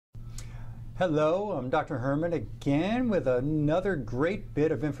Hello, I'm Dr. Herman again with another great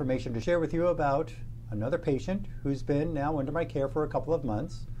bit of information to share with you about another patient who's been now under my care for a couple of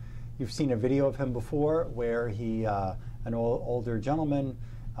months. You've seen a video of him before where he, an older gentleman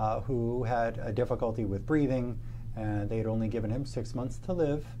who had a difficulty with breathing, and they had only given him 6 months to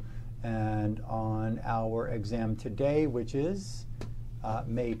live. And on our exam today, which is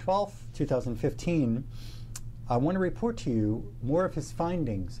May 12th, 2015, I want to report to you more of his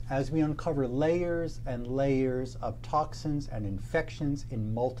findings as we uncover layers and layers of toxins and infections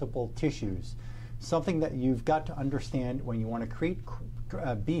in multiple tissues. Something that you've got to understand when you want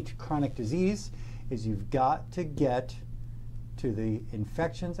to beat chronic disease is you've got to get to the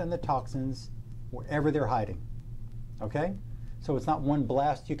infections and the toxins wherever they're hiding. Okay? So it's not one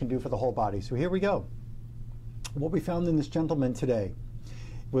blast you can do for the whole body. So here we go. What we found in this gentleman today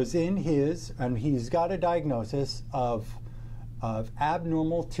was in his, and he's got a diagnosis of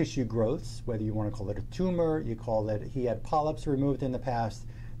abnormal tissue growths, whether you want to call it a tumor, you call it, he had polyps removed in the past.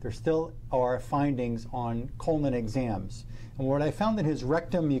 There still are findings on colon exams. And what I found in his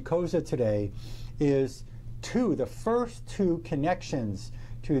rectum mucosa today is the first two connections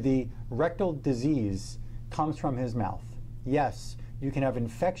to the rectal disease comes from his mouth. Yes, you can have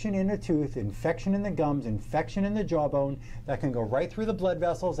infection in a tooth, infection in the gums, infection in the jawbone that can go right through the blood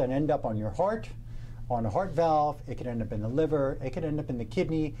vessels and end up on your heart, on a heart valve. It can end up in the liver. It can end up in the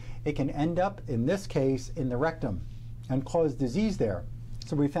kidney. It can end up, in this case, in the rectum and cause disease there.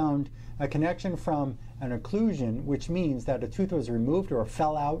 So we found a connection from an occlusion, which means that a tooth was removed or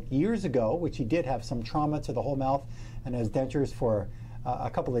fell out years ago, which he did have some trauma to the whole mouth and has dentures for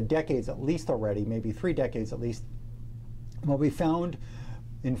a couple of decades at least already, maybe 3 decades at least. Well, we found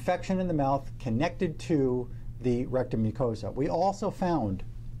infection in the mouth connected to the rectum mucosa. We also found,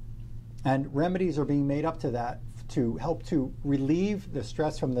 and remedies are being made up to that to help to relieve the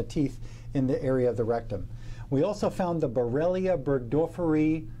stress from the teeth in the area of the rectum. We also found the Borrelia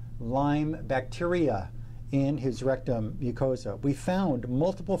burgdorferi Lyme bacteria in his rectum mucosa. We found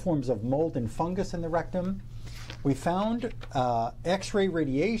multiple forms of mold and fungus in the rectum. We found X-ray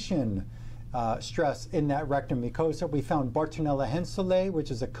radiation stress in that rectum mucosa. We found Bartonella henselae,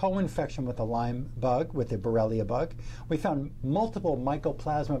 which is a co-infection with the Lyme bug, with the Borrelia bug. We found multiple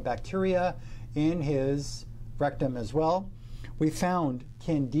mycoplasma bacteria in his rectum as well. We found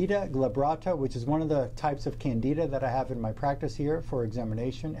Candida glabrata, which is one of the types of Candida that I have in my practice here for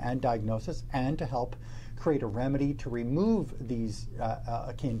examination and diagnosis, and to help create a remedy to remove these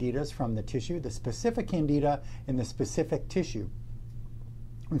Candidas from the tissue, the specific Candida in the specific tissue.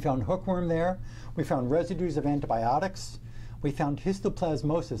 We found hookworm there. We found residues of antibiotics. We found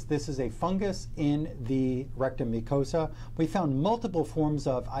histoplasmosis. This is a fungus in the rectum mucosa. We found multiple forms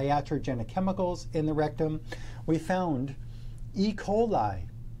of iatrogenic chemicals in the rectum. We found E. coli.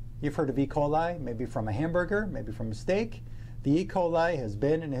 You've heard of E. coli, maybe from a hamburger, maybe from a steak. The E. coli has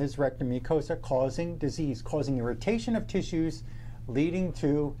been in his rectum mucosa causing disease, causing irritation of tissues, leading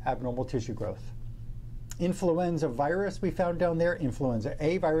to abnormal tissue growth. Influenza virus we found down there, influenza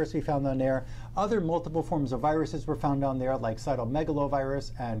A virus we found down there. Other multiple forms of viruses were found down there, like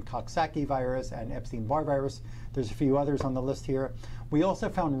cytomegalovirus and Coxsackie virus and Epstein-Barr virus. There's a few others on the list here. We also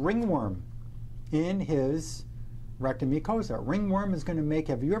found ringworm in his rectum mucosa. Ringworm is going to make,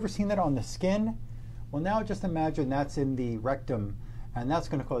 have you ever seen that on the skin? Well, now just imagine that's in the rectum, and that's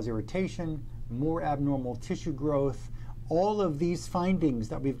going to cause irritation, more abnormal tissue growth. All of these findings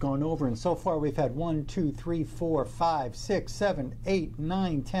that we've gone over, and so far we've had 1, 2, 3, 4, 5, 6, 7, 8,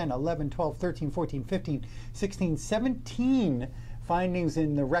 9, 10, 11, 12, 13, 14, 15, 16, 17 findings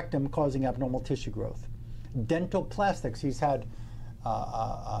in the rectum causing abnormal tissue growth. Dental plastics, he's had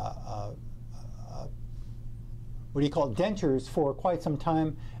what do you call it, dentures for quite some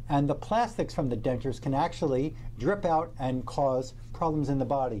time, and the plastics from the dentures can actually drip out and cause problems in the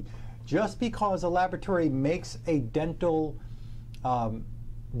body. Just because a laboratory makes a dental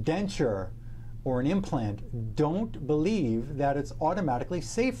denture or an implant, don't believe that it's automatically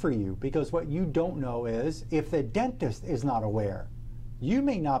safe for you, because what you don't know is if the dentist is not aware. You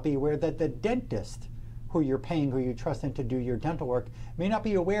may not be aware that the dentist who you're paying, who you trust in to do your dental work, may not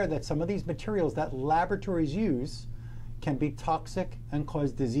be aware that some of these materials that laboratories use can be toxic and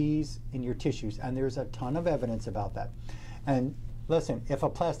cause disease in your tissues. And there's a ton of evidence about that. And listen, if a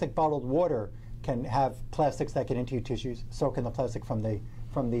plastic bottled water can have plastics that get into your tissues, so can the plastic from the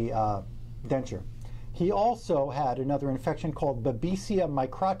denture. He also had another infection called Babesia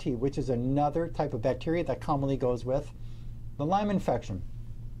microti, which is another type of bacteria that commonly goes with the Lyme infection.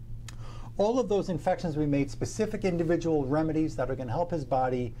 All of those infections, we made specific individual remedies that are going to help his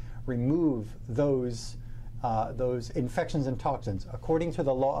body remove those those infections and toxins. According to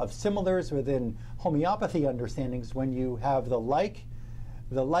the law of similars within homeopathy understandings, when you have the like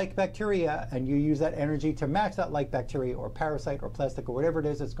bacteria and you use that energy to match that like bacteria or parasite or plastic or whatever it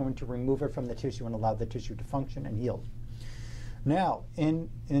is, it's going to remove it from the tissue and allow the tissue to function and heal. Now, in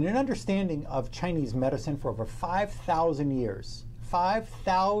an understanding of Chinese medicine for over 5,000 years,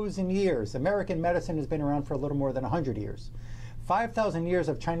 5,000 years, American medicine has been around for a little more than 100 years. 5,000 years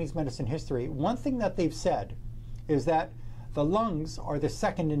of Chinese medicine history, one thing that they've said is that the lungs are the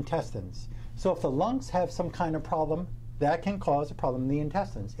second intestines. So if the lungs have some kind of problem, that can cause a problem in the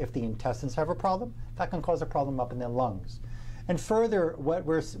intestines. If the intestines have a problem, that can cause a problem up in the lungs. And further, what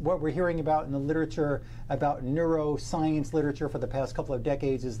we're hearing about in the literature, about neuroscience literature for the past couple of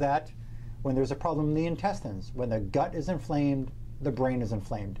decades, is that when there's a problem in the intestines, when the gut is inflamed, the brain is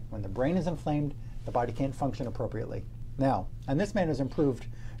inflamed. When the brain is inflamed, the body can't function appropriately. Now, and this man has improved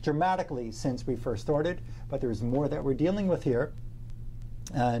dramatically since we first started, but there's more that we're dealing with here.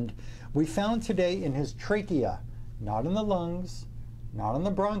 And we found today in his trachea, not in the lungs, not in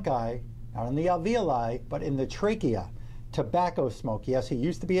the bronchi, not in the alveoli, but in the trachea, tobacco smoke. Yes, he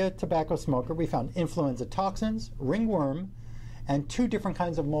used to be a tobacco smoker. We found influenza toxins, ringworm, and 2 different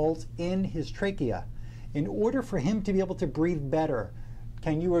kinds of molds in his trachea. In order for him to be able to breathe better,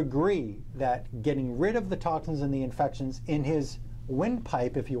 can you agree that getting rid of the toxins and the infections in his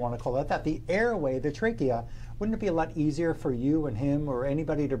windpipe, if you want to call it that, the airway, the trachea, wouldn't it be a lot easier for you and him or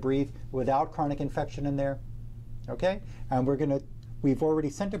anybody to breathe without chronic infection in there? Okay? And we've already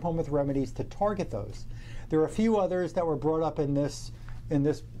sent him home with remedies to target those. There are a few others that were brought up in this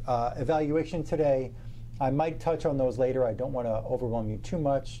evaluation today. I might touch on those later. I don't want to overwhelm you too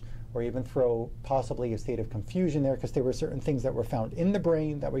much or even throw possibly a state of confusion there, because there were certain things that were found in the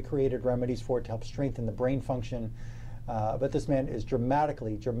brain that we created remedies for to help strengthen the brain function. But this man is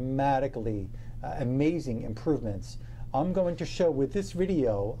dramatically amazing improvements. I'm going to show with this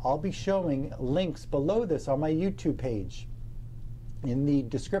video, I'll be showing links below this on my YouTube page. In the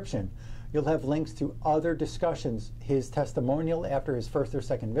description, you'll have links to other discussions, his testimonial after his first or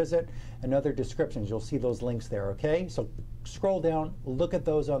second visit, and other descriptions. You'll see those links there, okay? So scroll down, look at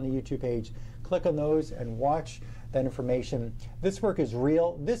those on the YouTube page, click on those and watch that information. This work is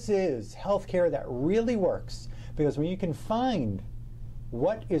real. This is healthcare that really works, because when you can find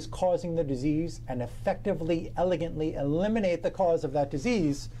what is causing the disease and effectively, elegantly eliminate the cause of that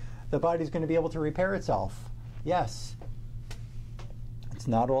disease, the body's going to be able to repair itself. Yes. It's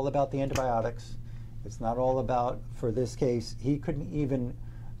not all about the antibiotics. It's not all about, for this case, he couldn't even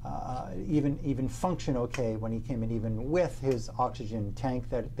function okay when he came in, even with his oxygen tank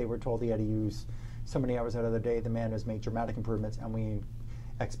that they were told he had to use so many hours out of the day. The man has made dramatic improvements, and we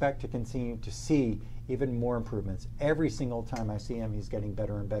expect to continue to see even more improvements. Every single time I see him, he's getting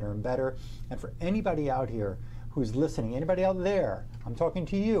better and better and better. And for anybody out here who's listening, anybody out there, I'm talking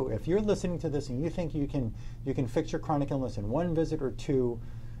to you. If you're listening to this and you think you can fix your chronic illness in 1 visit or 2,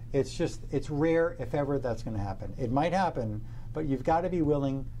 it's rare if ever that's going to happen. It might happen, but you've got to be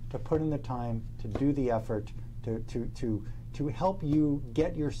willing to put in the time, to do the effort, to help you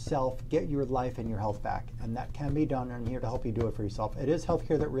get your life and your health back. And that can be done, and I'm here to help you do it for yourself. It is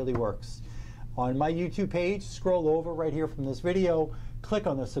healthcare that really works. On my YouTube page, scroll over right here from this video, click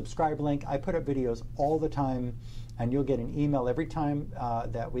on the subscribe link. I put up videos all the time, and you'll get an email every time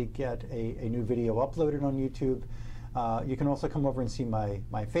that we get a new video uploaded on YouTube. You can also come over and see my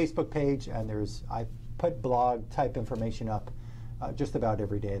Facebook page, and I put blog type information up just about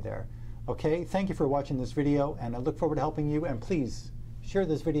every day there. Okay, thank you for watching this video, and I look forward to helping you. And please share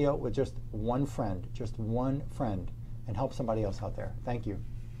this video with just one friend, and help somebody else out there. Thank you.